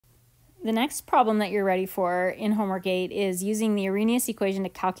The next problem that you're ready for in Homework 8 is using the Arrhenius equation to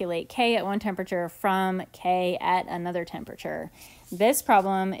calculate K at one temperature from K at another temperature. This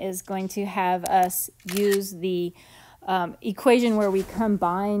problem is going to have us use the equation where we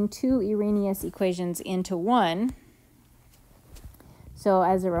combine two Arrhenius equations into one. So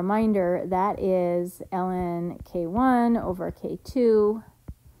as a reminder, that is ln K1 over K2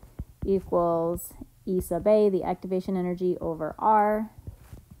 equals E sub A, the activation energy, over R,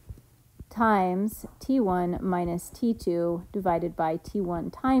 times T1 minus T2 divided by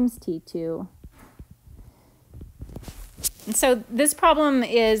T1 times T2. And so this problem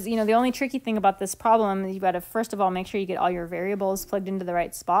is, the only tricky thing about this problem is you've got to, first of all, make sure you get all your variables plugged into the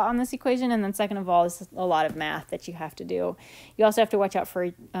right spot on this equation. And then second of all, is a lot of math that you have to do. You also have to watch out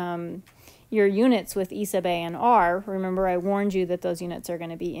for your units with E sub A and R. Remember, I warned you that those units are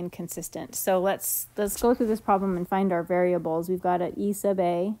going to be inconsistent. So let's go through this problem and find our variables. We've got an E sub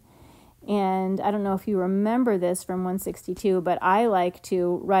A. And I don't know if you remember this from 162, but I like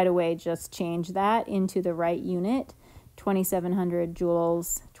to right away just change that into the right unit, 2,700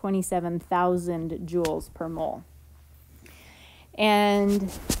 joules, 27,000 joules per mole. And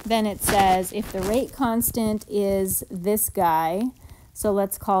then it says if the rate constant is this guy, so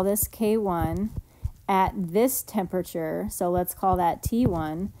let's call this K1, at this temperature, so let's call that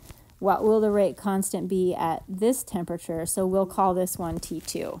T1, what will the rate constant be at this temperature? So we'll call this one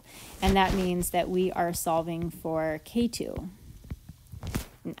T2. And that means that we are solving for K2.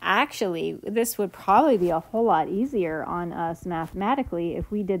 And actually, this would probably be a whole lot easier on us mathematically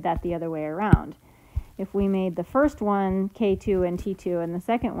if we did that the other way around. If we made the first one K2 and T2 and the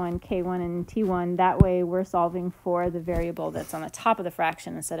second one K1 and T1, that way we're solving for the variable that's on the top of the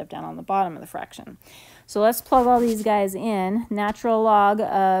fraction instead of down on the bottom of the fraction. So let's plug all these guys in. Natural log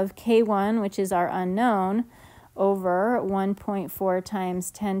of K1, which is our unknown, over 1.4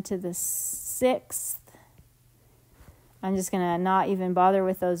 times 10 to the 6th. I'm just going to not even bother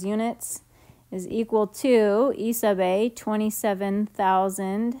with those units, is equal to E sub A,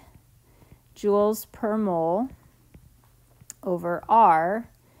 27,000 joules per mole, over R,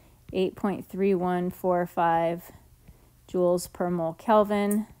 8.3145 joules per mole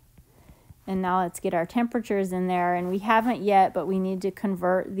Kelvin. And now let's get our temperatures in there. And we haven't yet, but we need to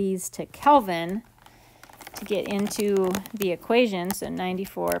convert these to Kelvin to get into the equation. So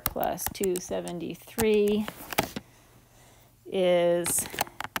 94 plus 273 is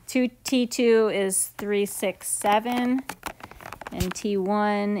T2 is 367. And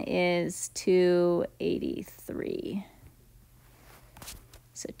T1 is 283.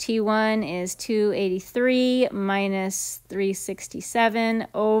 So T1 is 283 minus 367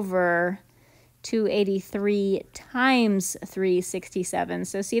 over 283 times 367.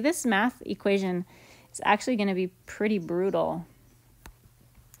 So see, this math equation is actually going to be pretty brutal.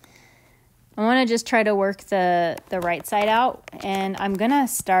 I want to just try to work the right side out, and I'm going to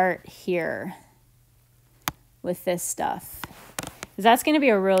start here with this stuff. Because that's going to be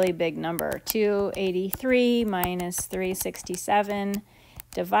a really big number. 283 minus 367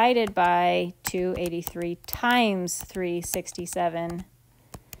 divided by 283 times 367.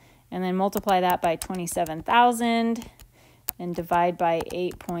 And then multiply that by 27,000 and divide by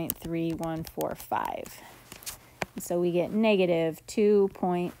 8.3145. So we get negative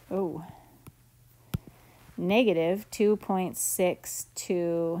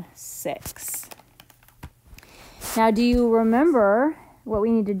 2.626. Now, do you remember what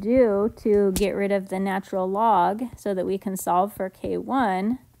we need to do to get rid of the natural log so that we can solve for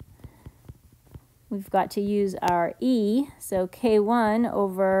K1? We've got to use our E. So K1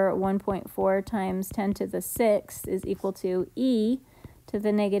 over 1.4 times 10 to the 6th is equal to E to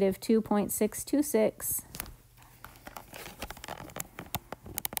the negative 2.626.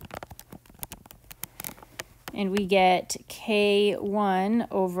 And we get K1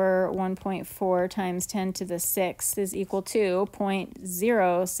 over 1.4 times 10 to the 6th is equal to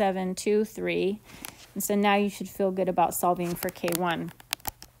 0.0723. And so now you should feel good about solving for K1.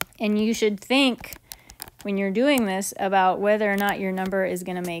 And you should think, when you're doing this, about whether or not your number is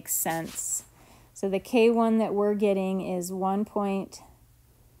going to make sense. So the K1 that we're getting is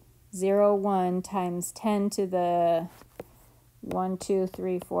 1.01 times 10 to the 1, 2,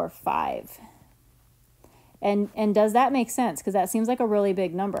 3, 4, 5. And does that make sense? Because that seems like a really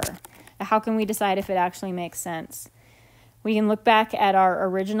big number. How can we decide if it actually makes sense? We can look back at our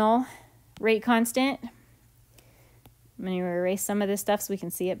original rate constant. I'm going to erase some of this stuff so we can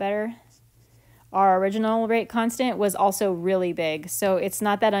see it better. Our original rate constant was also really big. So it's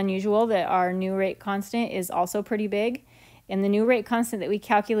not that unusual that our new rate constant is also pretty big. And the new rate constant that we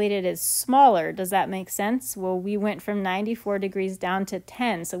calculated is smaller. Does that make sense? Well, we went from 94 degrees down to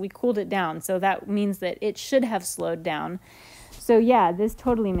 10, so we cooled it down. So that means that it should have slowed down. So yeah, this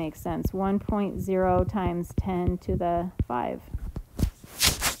totally makes sense. 1.0 times 10 to the 5.